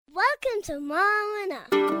Welcome to Mom and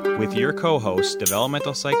Up. With your co-hosts,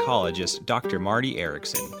 developmental psychologist Dr. Marti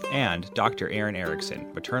Erickson and Dr. Erin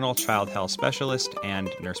Erickson, maternal child health specialist and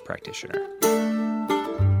nurse practitioner.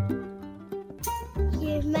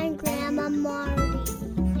 Here's my grandma Marty.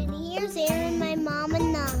 And here's Erin, my mom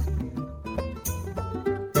and Up.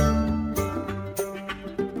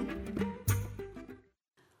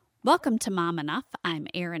 Welcome to Mom Enough. I'm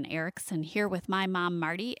Erin Erickson here with my mom,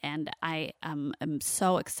 Marty, and I am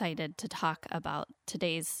so excited to talk about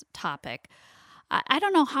today's topic. I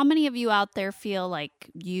don't know how many of you out there feel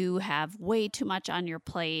like you have way too much on your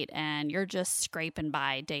plate and you're just scraping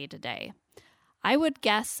by day to day. I would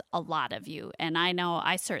guess a lot of you, and I know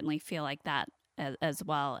I certainly feel like that as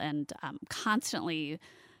well, and constantly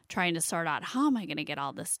trying to sort out how am I going to get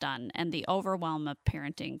all this done, and the overwhelm of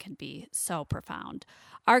parenting can be so profound.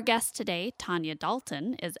 Our guest today, Tonya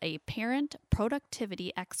Dalton, is a parent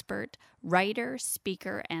productivity expert, writer,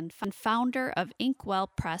 speaker, and founder of Inkwell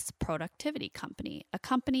Press Productivity Company, a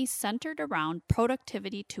company centered around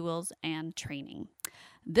productivity tools and training.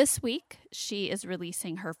 This week, she is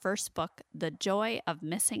releasing her first book, The Joy of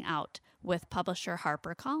Missing Out, with publisher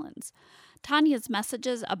HarperCollins. Tonya's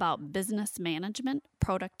messages about business management,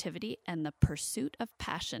 productivity, and the pursuit of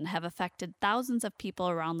passion have affected thousands of people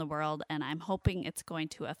around the world, and I'm hoping it's going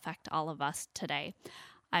to affect all of us today.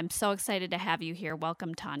 I'm so excited to have you here.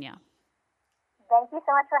 Welcome, Tonya. Thank you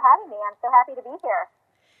so much for having me. I'm so happy to be here.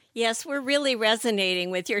 Yes, we're really resonating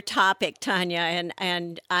with your topic, Tonya,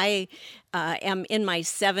 and I am in my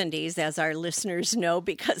 70s, as our listeners know,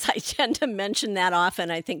 because I tend to mention that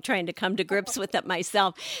often, I think, trying to come to grips with it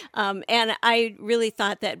myself. And I really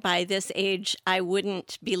thought that by this age, I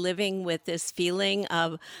wouldn't be living with this feeling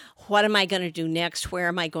of what am I going to do next? Where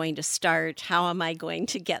am I going to start? How am I going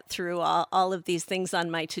to get through all of these things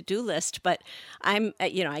on my to-do list? But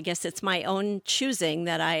I guess it's my own choosing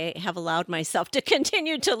that I have allowed myself to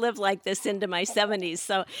continue to live like this into my 70s.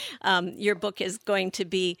 So your book is going to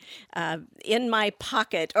be in my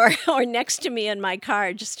pocket or next to me in my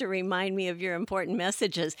car just to remind me of your important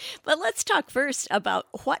messages. But let's talk first about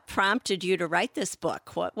what prompted you to write this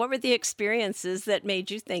book. What were the experiences that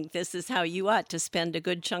made you think this is how you ought to spend a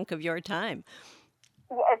good chunk of your time?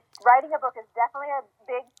 Yeah, writing a book is definitely a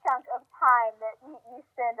big chunk of time that you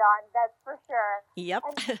spend on, that's for sure. Yep.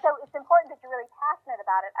 And so it's important that you're really passionate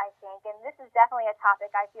about it, I think. And this is definitely a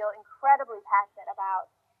topic I feel incredibly passionate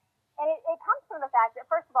about. And it comes from the fact that,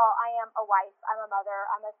 first of all, I am a wife, I'm a mother,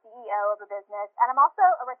 I'm a CEO of a business, and I'm also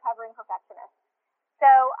a recovering perfectionist. So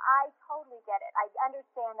I totally get it. I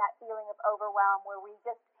understand that feeling of overwhelm where we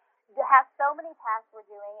just have so many tasks we're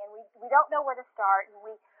doing and we don't know where to start. And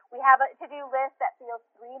we have a to-do list that feels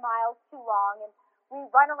 3 miles too long, and we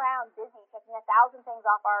run around busy checking 1,000 things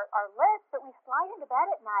off our list, but we slide into bed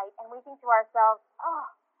at night and we think to ourselves, oh,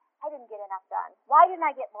 I didn't get enough done. Why didn't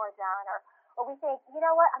I get more done? Or we think, you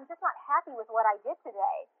know what, I'm just not happy with what I did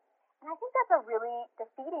today. And I think that's a really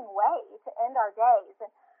defeating way to end our days.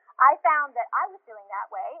 And I found that I was feeling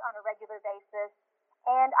that way on a regular basis.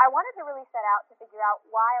 And I wanted to really set out to figure out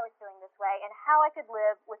why I was feeling this way and how I could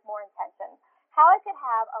live with more intention. How I could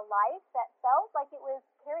have a life that felt like it was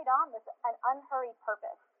carried on with an unhurried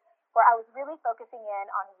purpose, where I was really focusing in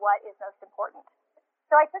on what is most important.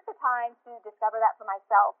 So I took the time to discover that for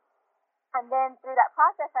myself. And then through that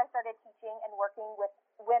process, I started teaching and working with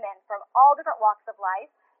women from all different walks of life,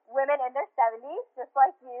 women in their 70s, just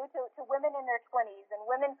like you, to women in their 20s, and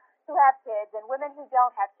women who have kids, and women who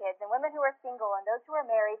don't have kids, and women who are single, and those who are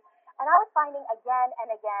married. And I was finding again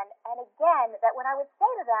and again and again that when I would say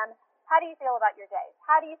to them, how do you feel about your day?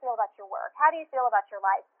 How do you feel about your work? How do you feel about your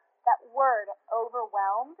life? That word,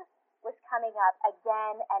 overwhelmed, was coming up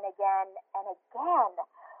again and again and again.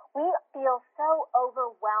 We feel so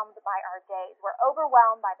overwhelmed by our days. We're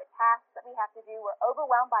overwhelmed by the tasks that we have to do. We're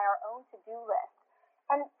overwhelmed by our own to-do list.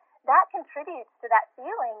 And that contributes to that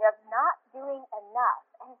feeling of not doing enough.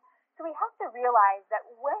 And so we have to realize that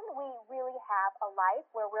when we really have a life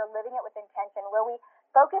where we're living it with intention, where we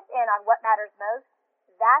focus in on what matters most,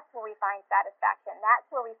 that's where we find satisfaction. That's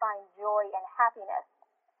where we find joy and happiness.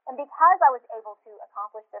 And because I was able to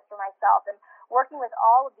accomplish this for myself and working with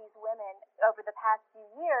all of these women over the past few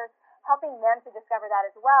years, helping them to discover that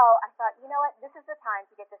as well, I thought, you know what, this is the time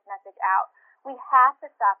to get this message out. We have to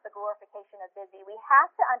stop the glorification of busy. We have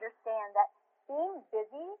to understand that being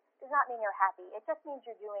busy does not mean you're happy. It just means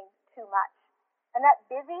you're doing too much. And that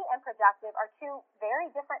busy and productive are two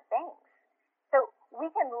very different things. So we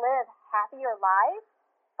can live happier lives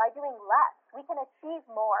by doing less. We can achieve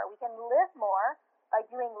more. We can live more by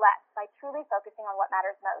doing less, by truly focusing on what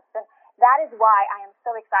matters most. And that is why I am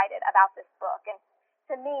so excited about this book. And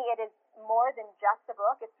to me, it is more than just a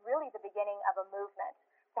book. It's really really the beginning of a movement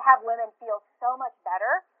to have women feel so much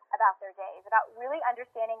better about their days, about really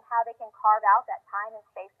understanding how they can carve out that time and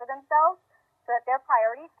space for themselves so that their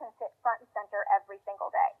priorities can sit front and center every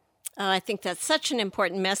single day. I think that's such an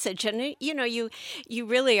important message. And, you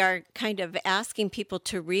really are kind of asking people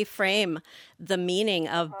to reframe the meaning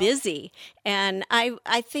of busy. And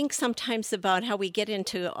I think sometimes about how we get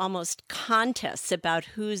into almost contests about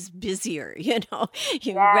who's busier,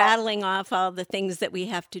 rattling off all the things that we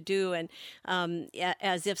have to do. And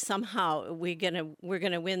as if somehow we're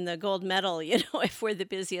gonna win the gold medal, if we're the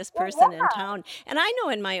busiest person in town. And I know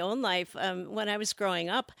in my own life, when I was growing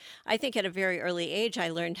up, I think at a very early age, I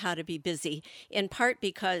learned how to be busy, in part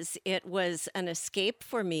because it was an escape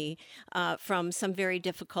for me from some very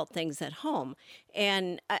difficult things at home.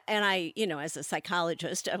 And I, as a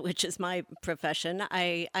psychologist, which is my profession,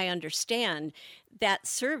 I understand that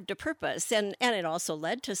served a purpose. And it also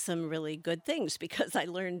led to some really good things because I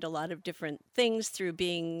learned a lot of different things through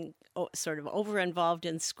being sort of over-involved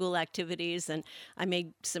in school activities. And I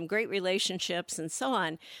made some great relationships and so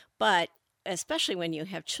on. But especially when you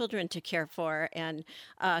have children to care for and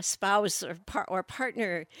a spouse or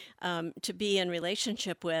partner to be in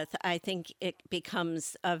relationship with, I think it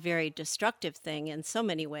becomes a very destructive thing in so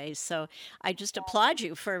many ways. So I just applaud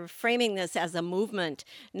you for framing this as a movement,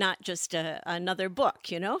 not just another book,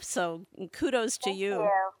 So kudos to you.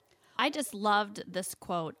 I just loved this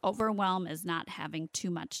quote: "Overwhelm is not having too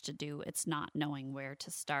much to do. It's not knowing where to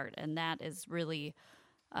start." And that is really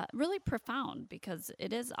really profound because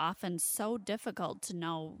it is often so difficult to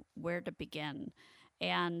know where to begin.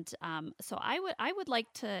 And so I would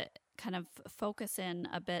like to kind of focus in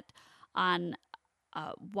a bit on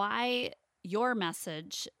why your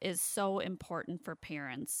message is so important for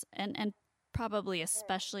parents and probably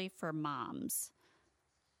especially for moms.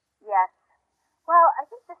 Yes. Well, I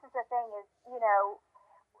think this is the thing is,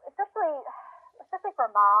 especially for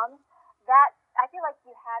moms, that I feel like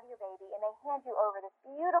you have your baby and they hand you over this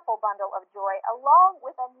beautiful bundle of joy along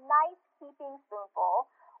with a nice heaping spoonful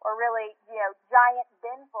or really, giant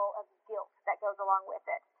binful of guilt that goes along with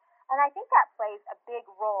it. And I think that plays a big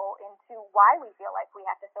role into why we feel like we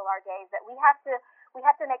have to fill our days, that we have to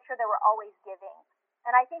make sure that we're always giving.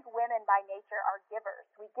 And I think women by nature are givers.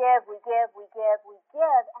 We give,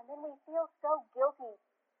 and then we feel so guilty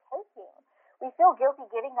taking. We feel guilty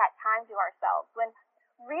giving that time to ourselves when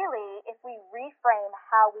really, if we reframe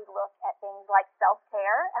how we look at things like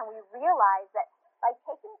self-care and we realize that by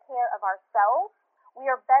taking care of ourselves, we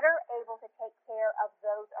are better able to take care of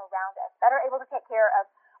those around us, better able to take care of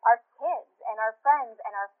our kids and our friends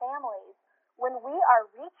and our families. When we are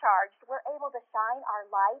recharged, we're able to shine our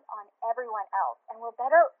light on everyone else, and we're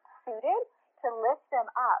better suited to lift them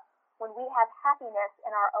up when we have happiness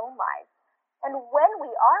in our own lives. And when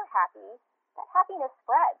we are happy, that happiness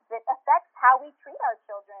spreads. It affects how we treat our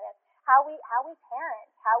children, how we parent,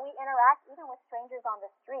 how we interact even with strangers on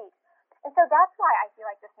the street. And so that's why I feel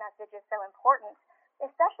like this message is so important,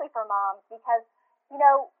 especially for moms, because,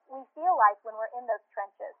 we feel like when we're in those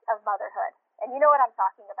trenches of motherhood, and you know what I'm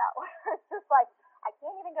talking about, where it's just like, I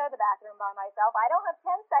can't even go to the bathroom by myself. I don't have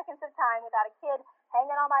 10 seconds of time without a kid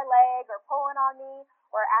hanging on my leg or pulling on me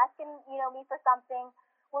or asking, me for something.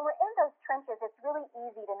 When we're in those trenches, it's really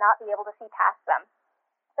easy to not be able to see past them.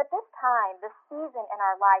 But this time, this season in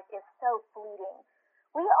our life is so fleeting.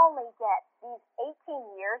 We only get these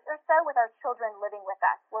 18 years or so with our children living with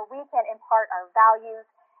us, where we can impart our values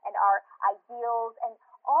and our ideals and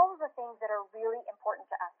all of the things that are really important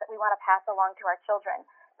to us that we want to pass along to our children.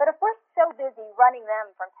 But if we're so busy running them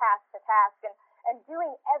from task to task and doing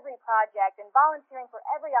every project and volunteering for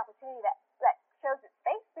every opportunity that shows its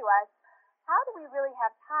face to us, how do we really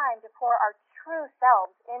have time to pour our true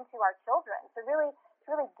selves into our children, to really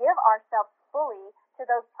give ourselves fully to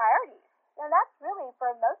those priorities? And that's really, for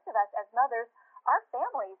most of us as mothers, our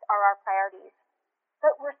families are our priorities.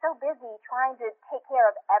 But we're so busy trying to take care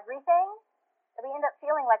of everything that we end up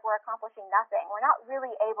feeling like we're accomplishing nothing. We're not really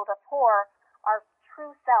able to pour our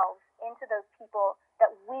true selves into those people that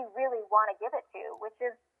we really want to give it to, which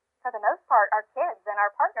is, for the most part, our kids and our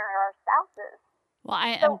partner or our spouses. Well,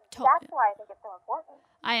 that's why I think it's so important.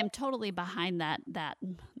 I am totally behind that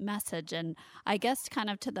message. And I guess kind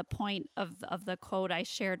of to the point of the quote I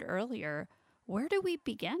shared earlier, where do we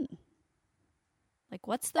begin? Like,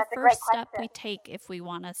 what's the first step we take if we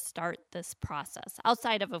want to start this process?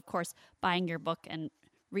 Outside of course, buying your book and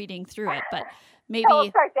reading through it. But maybe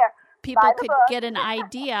people could get an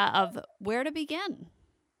idea of where to begin.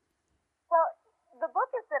 Well, the book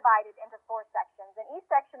is divided into 4 sections, and each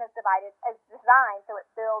section is designed so it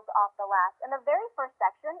builds off the last. And the very first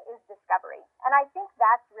section is discovery. And I think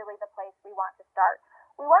that's really the place we want to start.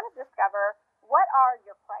 we want to discover, what are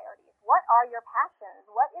your priorities? What are your passions?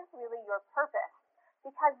 What is really your purpose?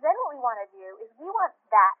 Because then what we want to do is we want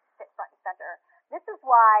that to sit front and center. This is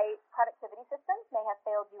why productivity systems may have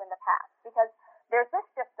failed you in the past, because there's this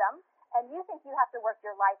system, and you think you have to work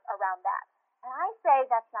your life around that. And I say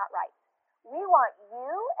that's not right. We want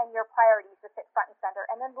you and your priorities to sit front and center,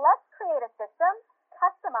 and then let's create a system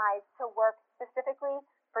customized to work specifically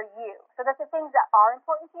for you, so that the things that are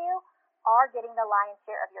important to you are getting the lion's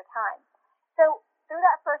share of your time. So through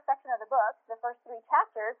that first section of the book, the first 3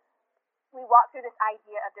 chapters, we walk through this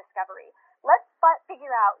idea of discovery. Let's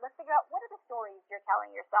figure out what are the stories you're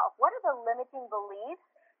telling yourself? What are the limiting beliefs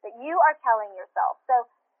that you are telling yourself? So,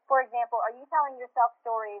 for example, are you telling yourself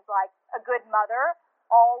stories like, a good mother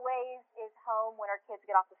always is home when her kids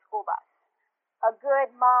get off the school bus? A good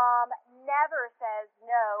mom never says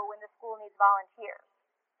no when the school needs volunteers.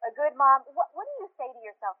 A good mom, what do you say to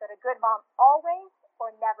yourself that a good mom always or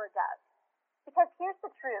never does? Because here's the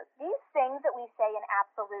truth. These things that we say in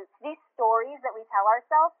absolutes, these stories that we tell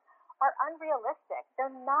ourselves, are unrealistic.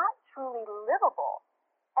 They're not truly livable.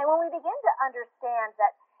 And when we begin to understand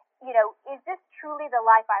that, is this truly the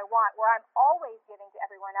life I want, where I'm always giving to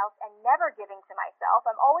everyone else and never giving to myself?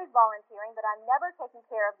 I'm always volunteering, but I'm never taking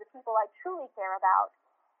care of the people I truly care about.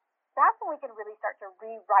 That's when we can really start to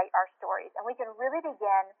rewrite our stories, and we can really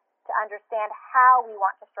begin to understand how we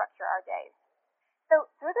want to structure our days. So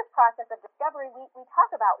through this process of discovery, we talk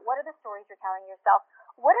about, what are the stories you're telling yourself?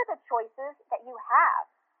 What are the choices that you have?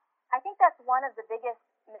 I think that's one of the biggest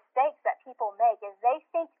mistakes that people make, is they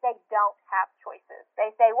think they don't have choices.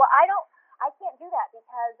 They say, well, I can't do that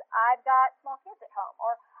because I've got small kids at home,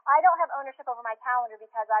 or I don't have ownership over my calendar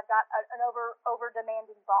because I've got an over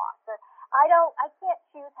demanding boss, or I can't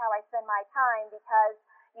choose how I spend my time because,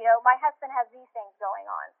 my husband has these things going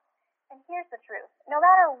on. And here's the truth. No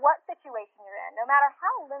matter what situation you're in, no matter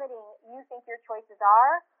how limiting you think your choices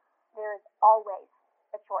are, there is always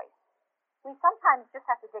a choice. We sometimes just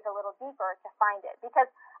have to dig a little deeper to find it, because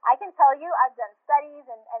I can tell you, I've done studies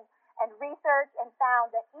and research and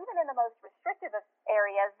found that even in the most restrictive of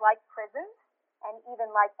areas like prisons and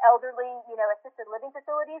even like elderly, assisted living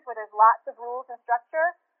facilities where there's lots of rules and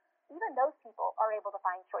structure, even those people are able to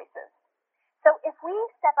find choices. So if we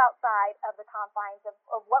step outside of the confines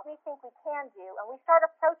of what we think we can do, and we start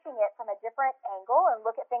approaching it from a different angle and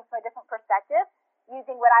look at things from a different perspective,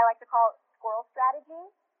 using what I like to call squirrel strategy,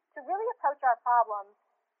 to really approach our problems,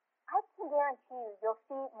 I can guarantee you'll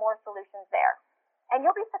see more solutions there. And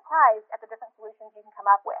you'll be surprised at the different solutions you can come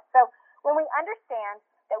up with. So when we understand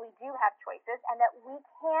that we do have choices and that we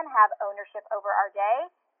can have ownership over our day,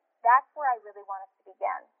 that's where I really want us to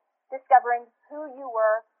begin. Discovering who you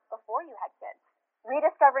were before you had kids.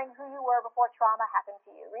 Rediscovering who you were before trauma happened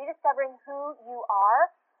to you. Rediscovering who you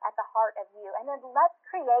are at the heart of you. And then let's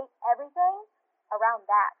create everything around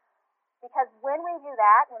that. Because when we do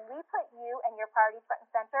that, when we put you and your priorities front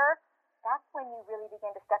and center, that's when you really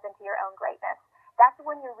begin to step into your own greatness. That's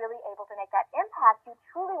when you're really able to make that impact you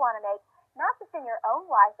truly want to make, not just in your own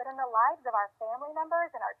life, but in the lives of our family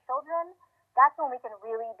members and our children. That's when we can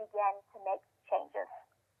really begin to make changes.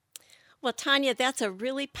 Well, Tonya, that's a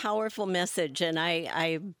really powerful message, and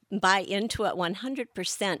I buy into it 100%.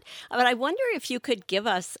 But I wonder if you could give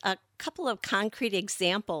us a couple of concrete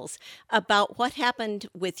examples about what happened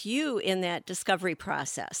with you in that discovery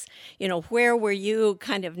process. Where were you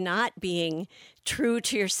kind of not being true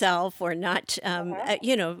to yourself, or not,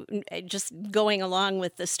 just going along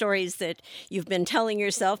with the stories that you've been telling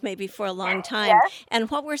yourself maybe for a long time? Yes. And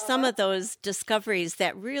what were some of those discoveries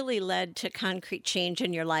that really led to concrete change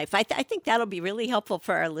in your life? I think that'll be really helpful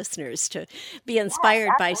for our listeners to be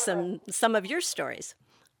inspired by some of your stories.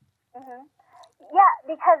 Mm-hmm. Yeah,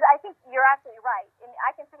 because I think you're absolutely right. And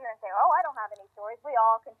I can sit here and say, I don't have any stories. We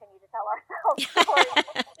all continue to tell ourselves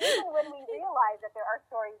stories, even when we realize that there are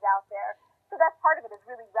stories out there. So that's part of it, is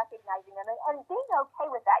really recognizing them and being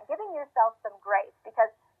okay with that, giving yourself some grace.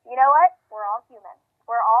 Because you know what? We're all human.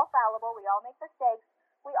 We're all fallible. We all make mistakes.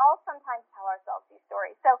 We all sometimes tell ourselves these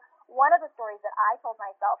stories. So one of the stories that I told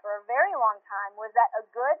myself for a very long time was that a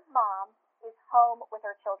good mom is home with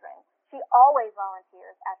her children. She always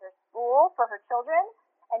volunteers at her school for her children,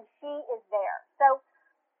 and she is there. So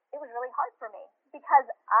it was really hard for me, because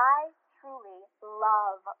I truly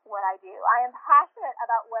love what I do. I am passionate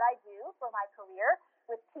about what I do for my career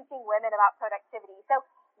with teaching women about productivity. So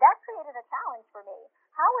that created a challenge for me.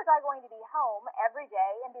 How was I going to be home every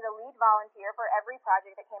day and be the lead volunteer for every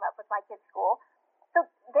project that came up with my kids' school? So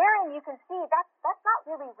therein you can see that's not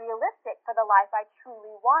really realistic for the life I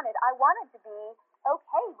truly wanted. I wanted to be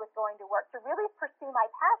okay with going to work, to really pursue my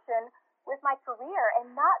passion with my career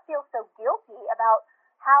and not feel so guilty about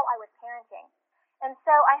how I was parenting. And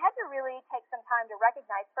so I had to really take some time to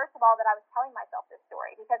recognize, first of all, that I was telling myself this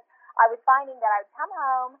story, because I was finding that I would come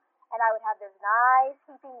home and I would have this nice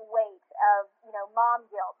heaping weight of, mom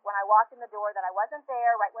guilt when I walked in the door, that I wasn't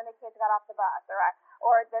there right when the kids got off the bus,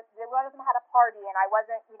 or that one of them had a party and I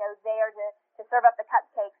wasn't, there to serve up the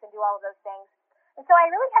cupcakes and do all of those things. And so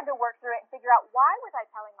I really had to work through it and figure out, why was I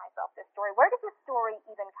telling myself this story? Where did this story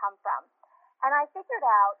even come from? And I figured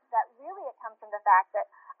out that really it comes from the fact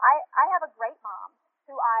that I have a great mom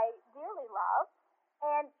who I dearly love,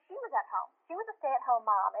 and she was at home. She was a stay-at-home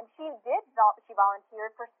mom, and she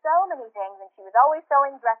volunteered for so many things, and she was always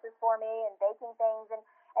sewing dresses for me and baking things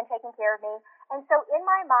and taking care of me. And so in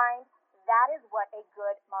my mind, that is what a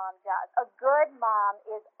good mom does. A good mom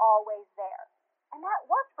is always there. And that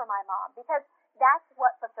worked for my mom, because that's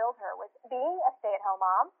what fulfilled her, was being a stay-at-home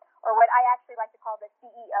mom, or what I actually like to call the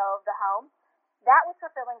CEO of the home. That was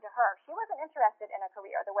fulfilling to her. She wasn't interested in a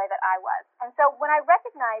career the way that I was. And so when I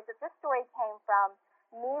recognized that this story came from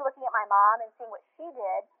me looking at my mom and seeing what she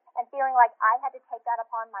did and feeling like I had to take that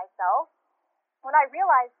upon myself, when I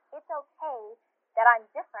realized it's okay that I'm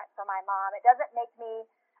different from my mom, it doesn't make me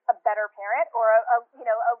a better parent or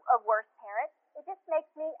a worse parent. It just makes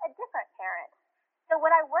me a different parent. So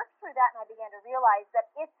when I worked through that and I began to realize that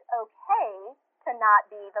it's okay to not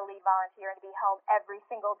be the lead volunteer and to be home every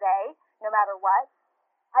single day, no matter what,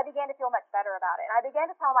 I began to feel much better about it. And I began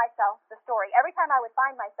to tell myself the story. Every time I would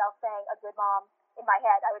find myself saying a good mom in my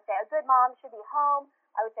head, I would say a good mom should be home.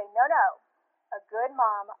 I would say, no. A good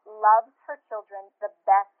mom loves her children the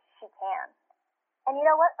best she can. And you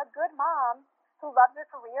know what? A good mom who loves her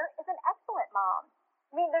career is an excellent mom.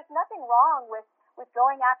 I mean, there's nothing wrong with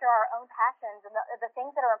going after our own passions and the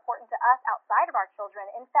things that are important to us outside of our children.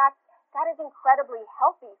 In fact, that is incredibly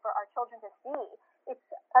healthy for our children to see. It's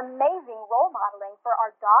amazing role modeling for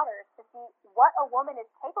our daughters to see what a woman is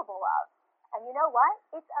capable of. And you know what?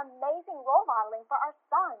 It's amazing role modeling for our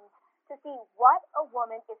sons to see what a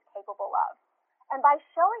woman is capable of. And by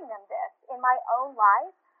showing them this in my own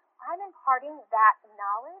life, I'm imparting that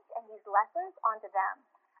knowledge and these lessons onto them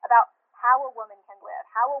about how a woman can live,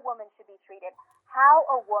 how a woman should be treated, how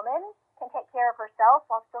a woman can take care of herself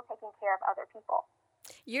while still taking care of other people.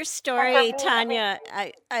 Your story, Tonya,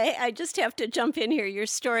 I just have to jump in here. Your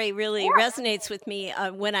story really resonates with me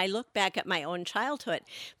when I look back at my own childhood,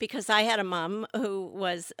 because I had a mom who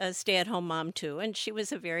was a stay-at-home mom too, and she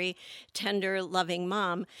was a very tender, loving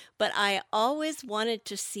mom, but I always wanted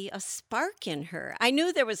to see a spark in her. I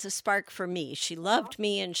knew there was a spark for me. She loved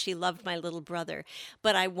me and she loved my little brother,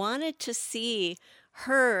 but I wanted to see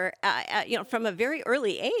her, from a very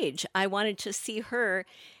early age, I wanted to see her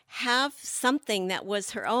have something that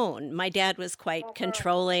was her own. My dad was quite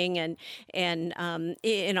controlling, and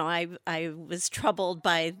I was troubled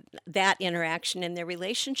by that interaction in their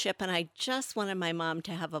relationship, and I just wanted my mom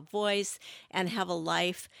to have a voice and have a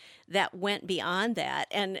life that went beyond that.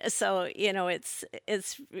 And so,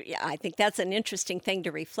 I think that's an interesting thing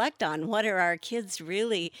to reflect on. What are our kids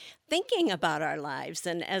really thinking about our lives?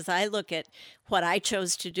 And as I look at what I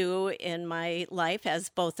chose to do in my life as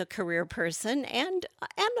both a career person and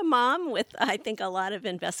a mom, with, I think, a lot of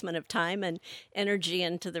investment of time and energy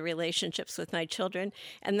into the relationships with my children,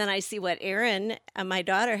 and then I see what Erin, my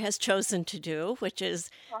daughter, has chosen to do, which is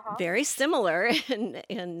very similar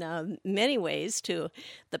in many ways to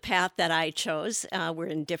the path that I chose. We're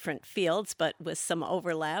in different fields, but with some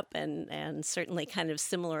overlap and certainly kind of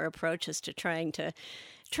similar approaches to trying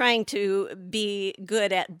to be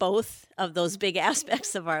good at both of those big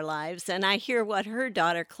aspects of our lives. And I hear what her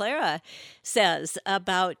daughter Clara says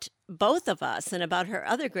about both of us and about her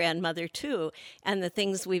other grandmother too, and the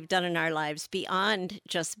things we've done in our lives beyond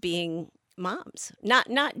just being moms. Not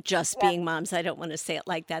just being moms. I don't want to say it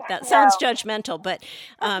like that. That sounds judgmental, but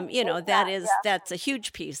that's a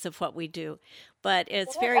huge piece of what we do. But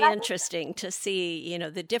it's very interesting to see,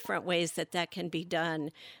 the different ways that can be done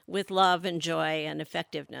with love and joy and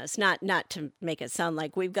effectiveness. Not to make it sound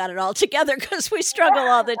like we've got it all together, because we struggle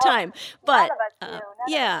all the time. But none of us do. None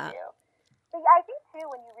of us do. But I think too,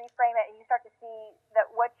 when you reframe it and you start to see that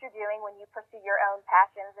what you're doing when you pursue your own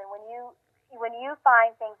passions, and when you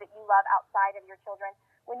find things that you love outside of your children,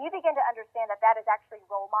 when you begin to understand that is actually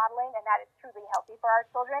role modeling and that is truly healthy for our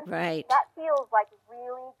children, right, that feels like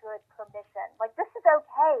really good permission. Like, this is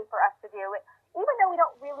okay for us to do it, even though we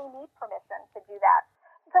don't really need permission to do that.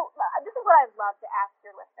 So this is what I'd love to ask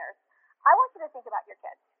your listeners. I want you to think about your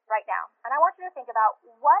kids right now, and I want you to think about,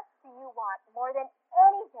 what do you want more than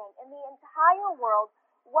anything in the entire world?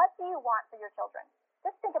 What do you want for your children?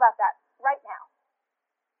 Just think about that right now.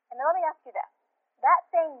 And then let me ask you this. That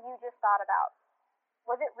thing you just thought about,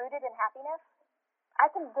 was it rooted in happiness? I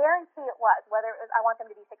can guarantee it was, whether it was I want them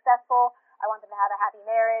to be successful, I want them to have a happy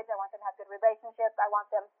marriage, I want them to have good relationships, I want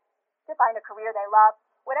them to find a career they love.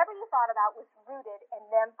 Whatever you thought about was rooted in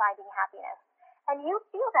them finding happiness. And you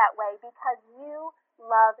feel that way because you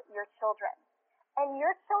love your children. And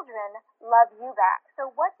your children love you back.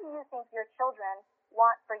 So what do you think your children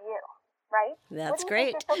want for you, right? That's what do you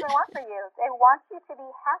great. think your children want for you? They want you to be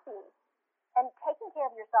happy. And taking care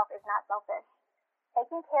of yourself is not selfish.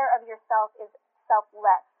 Taking care of yourself is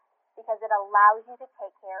selfless because it allows you to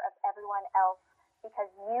take care of everyone else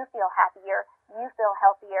because you feel happier, you feel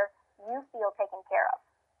healthier, you feel taken care of.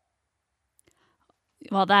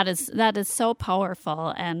 Well, that is so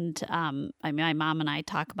powerful, and I mean, my mom and I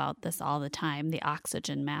talk about this all the time, the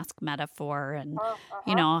oxygen mask metaphor, and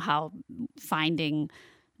you know how finding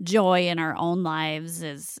joy in our own lives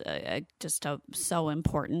is so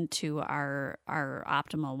important to our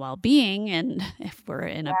optimal well-being, and if we're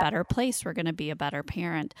in a better place, we're going to be a better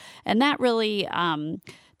parent, and that really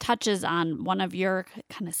touches on one of your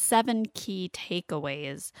kind of 7 key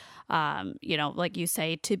takeaways. You know, like you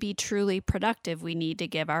say, to be truly productive, we need to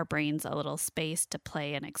give our brains a little space to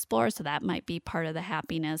play and explore. So that might be part of the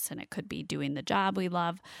happiness, and it could be doing the job we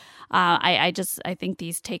love. I think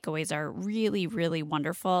these takeaways are really, really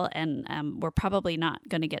wonderful, and we're probably not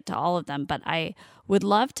going to get to all of them, but I would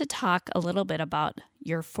love to talk a little bit about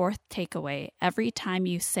your 4th takeaway. Every time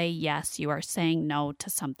you say yes, you are saying no to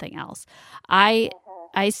something else.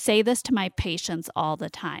 I say this to my patients all the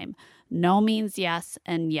time. No means yes,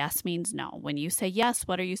 and yes means no. When you say yes,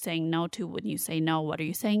 what are you saying no to? When you say no, what are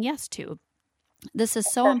you saying yes to? This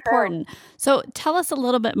is so important. So tell us a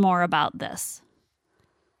little bit more about this.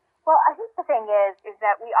 Well, I think the thing is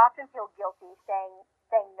that we often feel guilty saying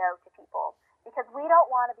no to people because we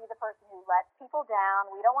don't want to be the person who lets people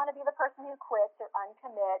down. We don't want to be the person who quits or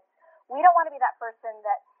uncommits. We don't want to be that person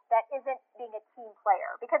that isn't being a team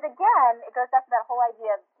player. Because again, it goes back to that whole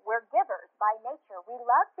idea of we're givers by nature. We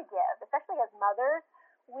love to give, especially as mothers.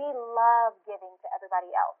 We love giving to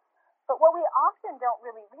everybody else. But what we often don't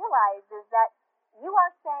really realize is that you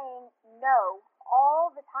are saying no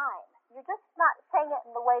all the time. You're just not saying it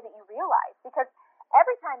in the way that you realize. Because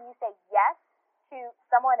every time you say yes to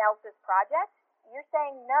someone else's project, you're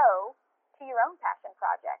saying no to your own passion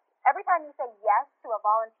project. Every time you say yes to a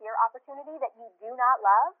volunteer opportunity that you do not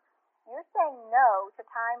love, you're saying no to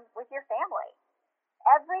time with your family.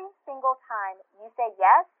 Every single time you say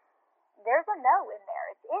yes, there's a no in there.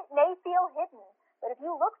 It may feel hidden, but if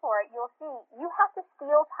you look for it, you'll see you have to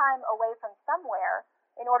steal time away from somewhere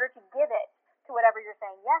in order to give it to whatever you're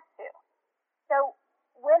saying yes to. So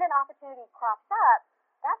when an opportunity crops up,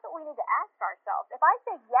 that's what we need to ask ourselves. If I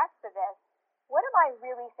say yes to this, what am I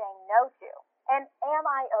really saying no to? And am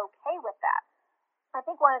I okay with that? I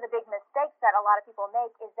think one of the big mistakes that a lot of people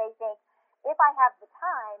make is they think, if I have the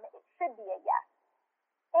time, it should be a yes.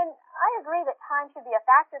 And I agree that time should be a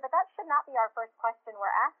factor, but that should not be our first question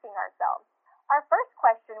we're asking ourselves. Our first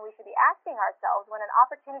question we should be asking ourselves when an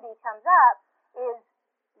opportunity comes up is,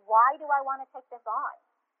 why do I want to take this on?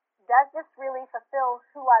 Does this really fulfill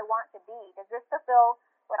who I want to be? Does this fulfill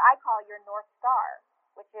what I call your North Star,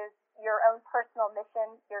 which is your own personal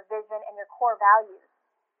mission, your vision, and your core values?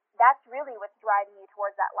 That's really what's driving you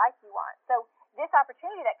towards that life you want. So this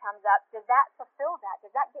opportunity that comes up, does that fulfill that?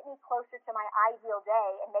 Does that get me closer to my ideal day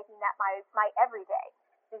and making that my everyday?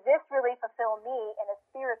 Does this really fulfill me in a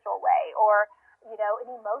spiritual way or, an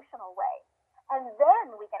emotional way? And then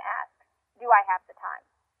we can ask, do I have the time?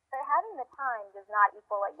 But having the time does not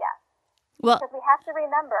equal a yes. Well, because we have to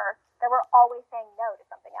remember that we're always saying no to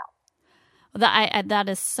something else. That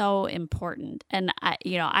is so important, and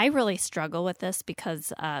I really struggle with this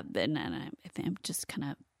because, and I think it just kind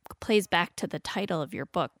of plays back to the title of your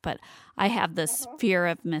book. But I have this fear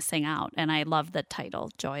of missing out, and I love the title,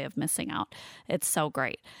 "Joy of Missing Out." It's so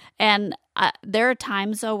great, and there are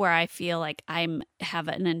times though where I feel like have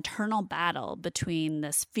an internal battle between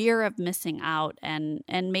this fear of missing out and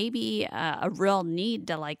maybe a real need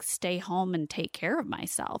to stay home and take care of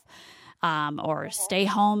myself. Or stay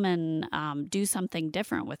home and do something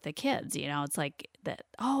different with the kids. It's like that,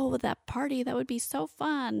 that party, that would be so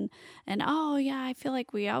fun. And, I feel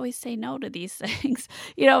like we always say no to these things,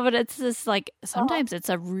 but it's just sometimes it's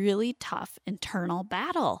a really tough internal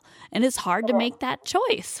battle and it's hard to make that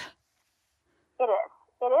choice. It is.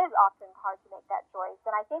 It is often hard to make that choice.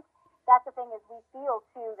 And I think that's the thing is we feel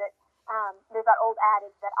too that there's that old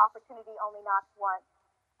adage that opportunity only knocks once.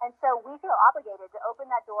 And so we feel obligated to open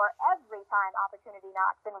that door every time opportunity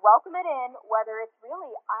knocks and welcome it in, whether it's really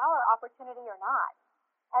our opportunity or not.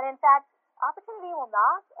 And in fact, opportunity will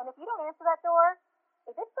knock, and if you don't answer that door,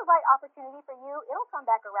 if it's the right opportunity for you, it'll come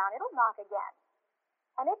back around. It'll knock again.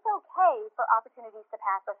 And it's okay for opportunities to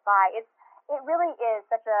pass us by. It really is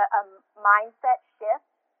such a mindset shift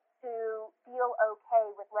to feel okay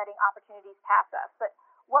with letting opportunities pass us. But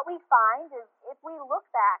what we find is if we look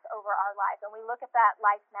back over our life and we look at that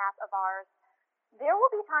life map of ours, there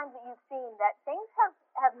will be times that you've seen that things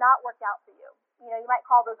have not worked out for you. You know, you might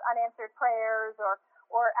call those unanswered prayers or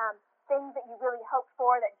things that you really hoped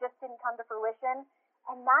for that just didn't come to fruition.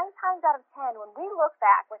 And 9 times out of 10, when we look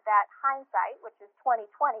back with that hindsight, which is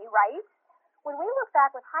 20/20, right? When we look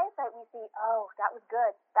back with hindsight, we see, oh, that was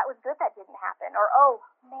good. That was good that didn't happen. Or, oh,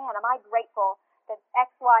 man, am I grateful that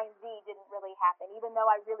X, Y, and Z didn't really happen, even though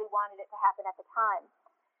I really wanted it to happen at the time.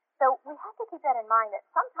 So we have to keep that in mind that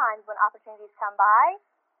sometimes when opportunities come by,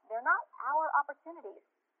 they're not our opportunities.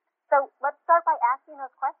 So let's start by asking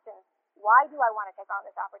those questions. Why do I want to take on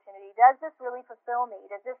this opportunity? Does this really fulfill me?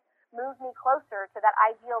 Does this move me closer to that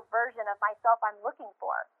ideal version of myself I'm looking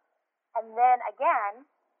for? And then again,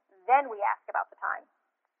 then we ask about the time,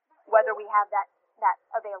 whether we have that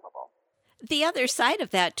available. The other side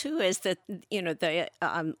of that too is that, you know,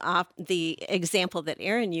 the example that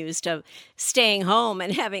Erin used of staying home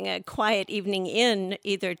and having a quiet evening in,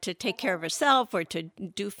 either to take care of herself or to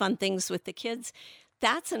do fun things with the kids.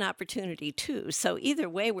 That's an opportunity too. So either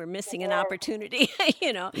way, we're missing an opportunity,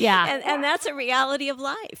 you know. Yeah. And that's a reality of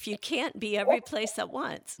life. You can't be every place at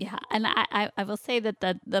once. Yeah. And I will say that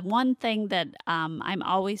the one thing that I'm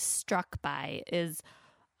always struck by is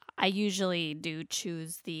I usually do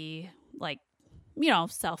choose the, like, you know,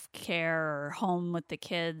 self-care or home with the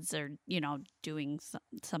kids or, you know, doing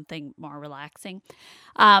something more relaxing.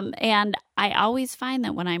 And I always find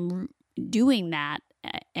that when I'm doing that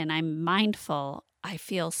and I'm mindful, I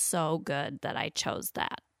feel so good that I chose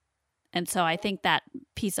that. And so I think that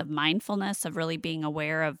piece of mindfulness of really being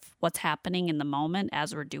aware of what's happening in the moment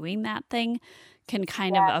as we're doing that thing can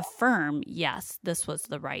kind of affirm, yes, this was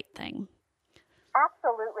the right thing.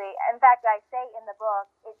 Absolutely. In fact, I say in the book,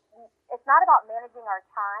 it's not about managing our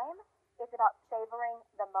time. It's about savoring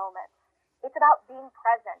the moment. It's about being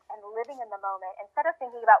present and living in the moment. Instead of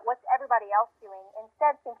thinking about what's everybody else doing,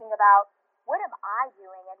 instead thinking about what am I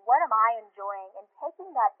doing and what am I enjoying, and taking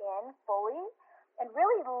that in fully and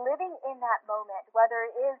really living in that moment, whether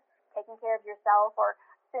it is taking care of yourself or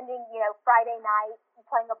spending, you know, Friday night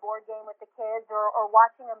playing a board game with the kids or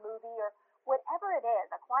watching a movie or whatever it is,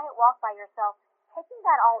 a quiet walk by yourself, taking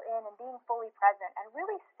that all in and being fully present and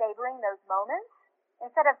really savoring those moments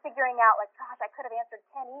instead of figuring out like, gosh, I could have answered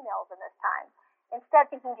 10 emails in this time. Instead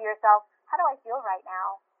thinking to yourself, how do I feel right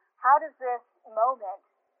now? How does this moment,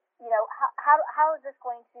 you know, how is this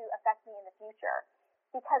going to affect me in the future?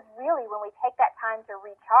 Because really, when we take that time to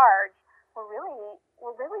recharge, we're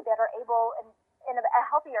really better able in a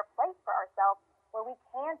healthier place for ourselves where we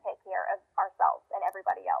can take care of ourselves and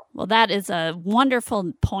everybody else. Well, that is a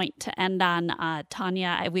wonderful point to end on,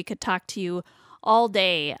 Tonya. We could talk to you all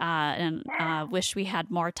day and wish we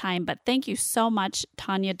had more time, but thank you so much,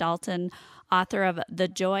 Tonya Dalton, author of The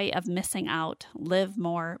Joy of Missing Out, Live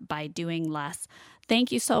More by Doing Less.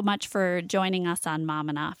 Thank you so much for joining us on Mom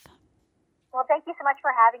Enough. Well, thank you so much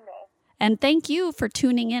for having me. And thank you for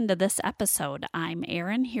tuning in to this episode. I'm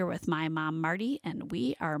Erin here with my mom, Marty, and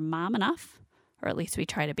we are Mom Enough, or at least we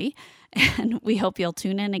try to be, and we hope you'll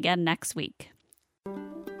tune in again next week.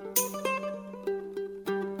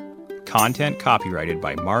 Content copyrighted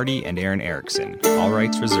by Marti and Erin Erickson. All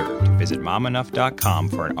rights reserved. Visit momenough.com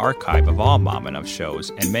for an archive of all Mom Enough shows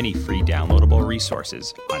and many free downloadable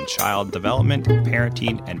resources on child development,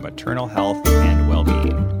 parenting, and maternal health and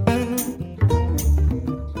well-being.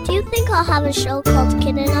 Do you think I'll have a show called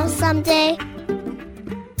Kid Enough someday?